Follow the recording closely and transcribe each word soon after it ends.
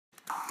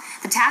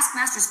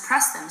taskmasters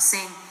pressed them,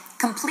 saying,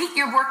 "Complete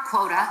your work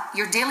quota,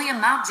 your daily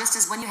amount, just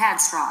as when you had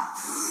straw."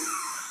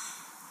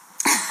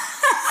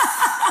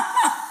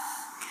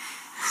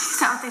 Is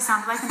that what they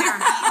sounded like when they were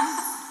beaten?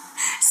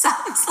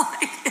 Sounds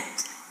like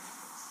it.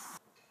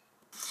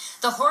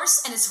 The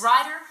horse and its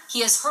rider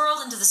he has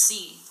hurled into the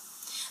sea.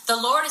 The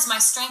Lord is my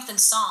strength and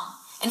song,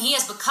 and he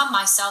has become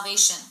my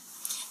salvation.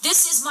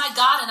 This is my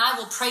God, and I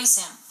will praise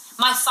him,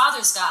 my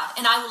father's God,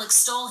 and I will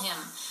extol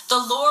him. The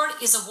Lord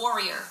is a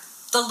warrior.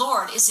 The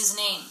Lord is his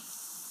name.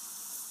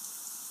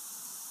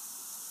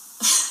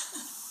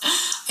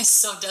 I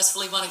so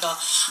desperately want to go,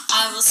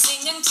 I will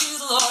sing unto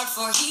the Lord,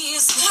 for he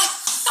is God.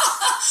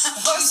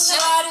 The horse and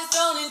the rider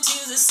thrown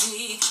into the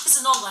sea. This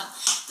is an old one.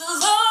 The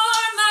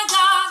Lord, my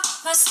God,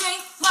 my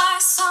strength, my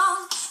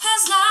song,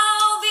 has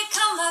now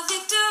become my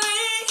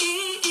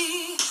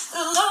victory.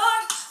 The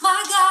Lord,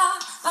 my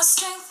God, my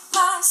strength,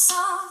 my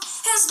song,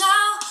 has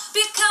now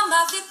become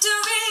my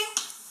victory.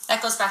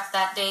 That goes back to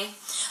that day.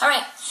 All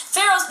right,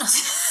 Pharaoh's... No.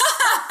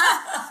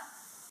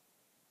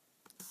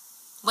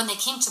 When they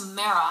came to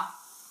Marah,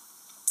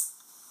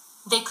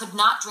 they could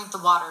not drink the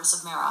waters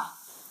of Marah,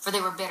 for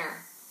they were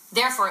bitter.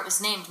 Therefore it was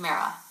named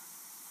Marah.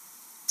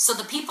 So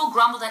the people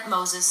grumbled at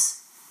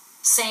Moses,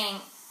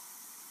 saying,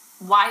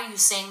 "Why are you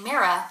saying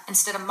Marah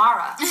instead of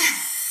Marah?"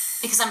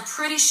 Because I'm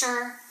pretty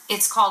sure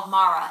it's called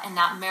Marah and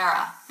not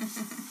Marah.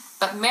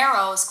 But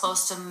marrow is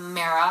close to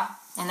Marah,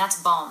 and that's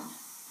bone.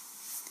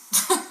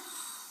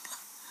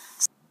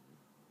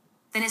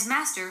 Then his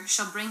master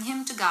shall bring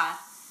him to God.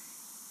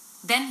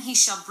 Then he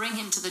shall bring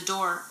him to the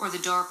door or the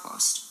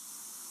doorpost.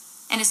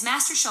 And his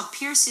master shall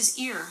pierce his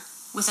ear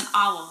with an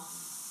awl.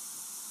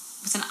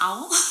 With an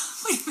owl?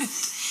 Wait a minute.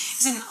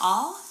 Is it an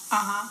awl?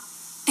 Uh-huh.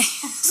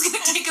 He's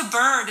going to take a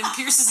bird and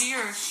pierce his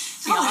ear.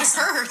 Oh, it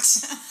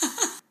hurts.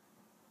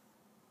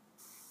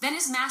 Then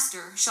his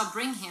master shall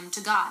bring him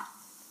to God.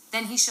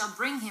 Then he shall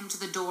bring him to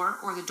the door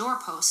or the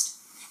doorpost.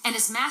 And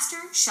his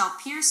master shall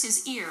pierce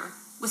his ear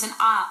with an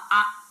awl.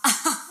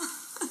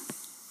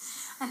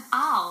 An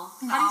awl.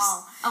 An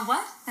awl. A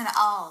what? An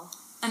awl.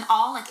 An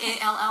awl, like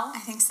A-L-L? I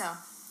think so.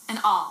 An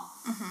awl.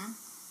 Mm-hmm.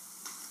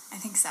 I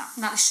think so.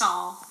 Not a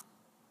shawl.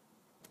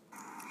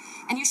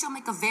 And you shall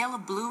make a veil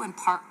of blue and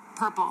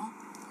purple.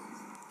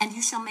 And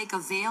you shall make a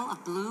veil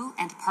of blue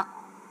and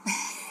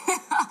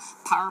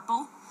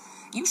purple.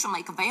 You shall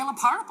make a veil of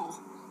purple.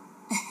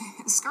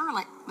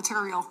 Scarlet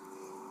material.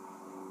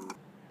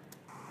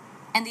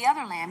 And the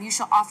other lamb you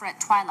shall offer at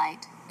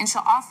twilight, and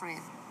shall offer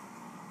it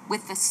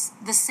with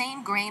the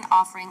same grain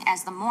offering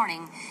as the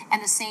morning,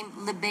 and the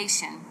same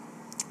libation.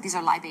 These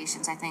are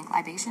libations, I think.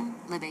 Libation?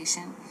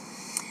 Libation.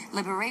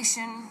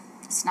 Liberation.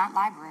 It's not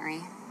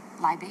library.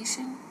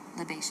 Libation?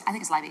 Libation. I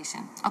think it's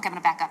libation. Okay, I'm going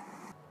to back up.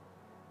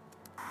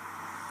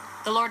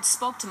 The Lord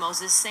spoke to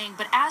Moses, saying,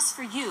 "But as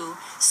for you,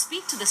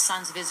 speak to the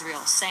sons of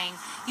Israel, saying,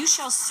 you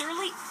shall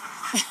surely...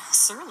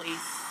 surly?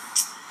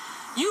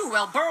 You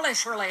will burly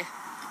surely.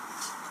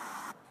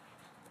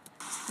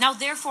 Now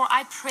therefore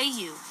I pray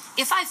you,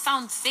 if I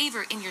found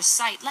favor in your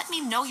sight, let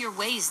me know your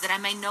ways, that I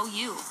may know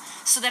you,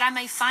 so that I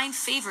may find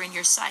favor in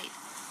your sight.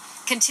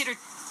 Consider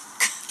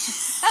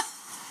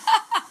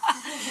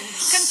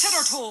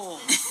tool."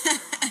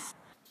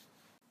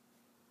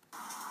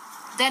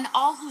 Then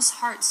all whose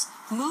hearts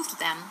moved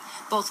them,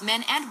 both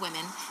men and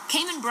women,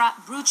 came and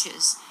brought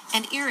brooches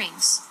and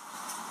earrings.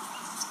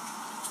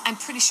 I'm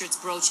pretty sure it's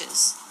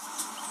brooches.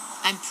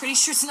 I'm pretty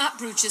sure it's not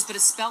brooches, but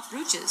it's spelt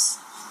brooches.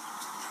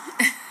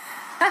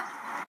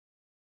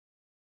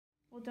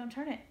 Well, don't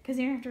turn it, because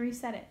you're going to have to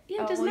reset it.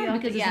 Yeah, it doesn't matter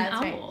because it's an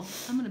owl.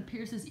 Right. I'm going to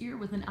pierce his ear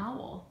with an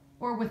owl.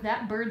 Or with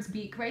that bird's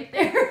beak right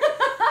there.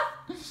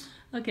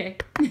 Okay.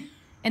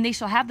 And they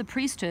shall have the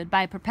priesthood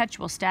by a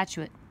perpetual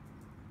statute.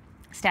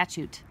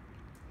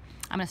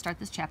 I'm going to start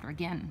this chapter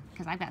again,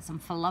 because I've got some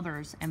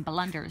flubbers and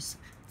blunders.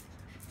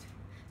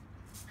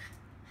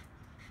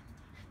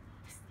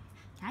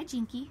 Hi,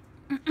 Jinky.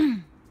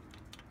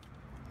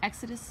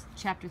 Exodus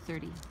chapter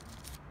 30.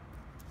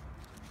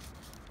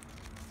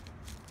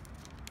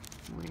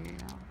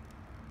 Well,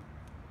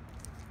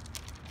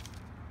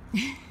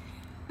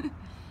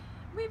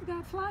 we've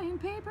got flying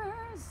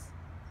papers.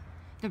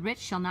 The rich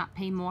shall not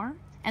pay more,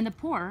 and the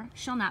poor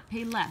shall not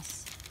pay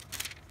less.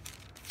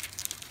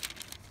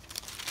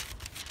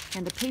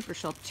 And the paper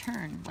shall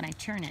turn when I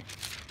turn it.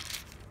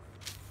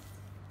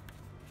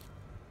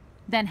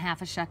 Then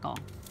half a shekel.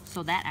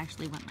 So that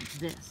actually went like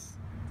this.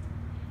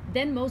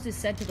 Then Moses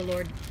said to the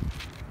Lord,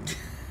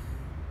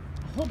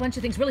 a whole bunch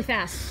of things really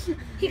fast.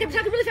 He kept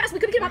talking really fast. We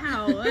couldn't get him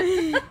up.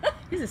 Wow.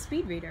 He's a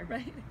speed reader.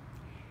 Right.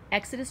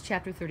 Exodus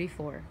chapter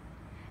 34.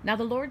 Now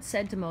the Lord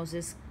said to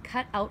Moses,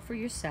 cut out for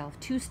yourself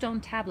 2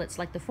 stone tablets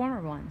like the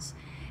former ones,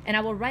 and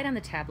I will write on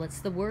the tablets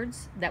the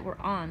words that were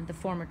on the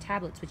former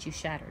tablets which you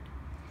shattered.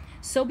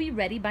 So be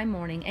ready by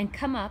morning, and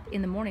come up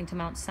in the morning to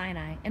Mount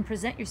Sinai, and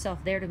present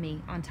yourself there to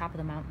me on top of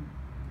the mountain.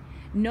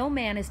 No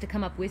man is to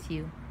come up with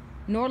you,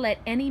 nor let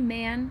any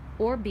man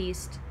or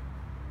beast...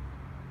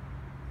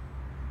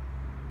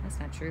 That's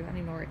not true. I don't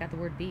even know where I got the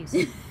word beast.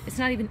 It's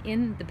not even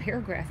in the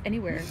paragraph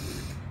anywhere.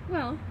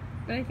 Well,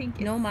 But I think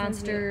it No says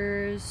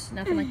monsters,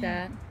 nothing like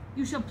that.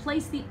 You shall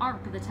place the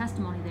ark of the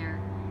testimony there,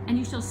 and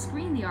you shall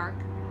screen the ark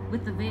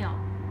with the veil.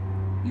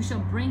 You shall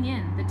bring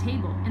in the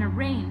table and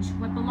arrange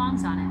what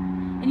belongs on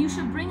it, and you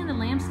shall bring in the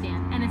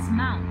lampstand and its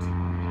mount,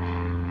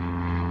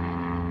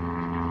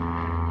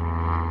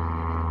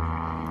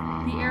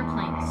 the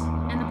airplanes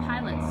and the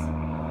pilots,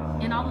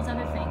 and all those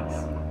other things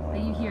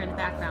that you hear in the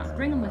background.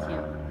 Bring them with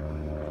you.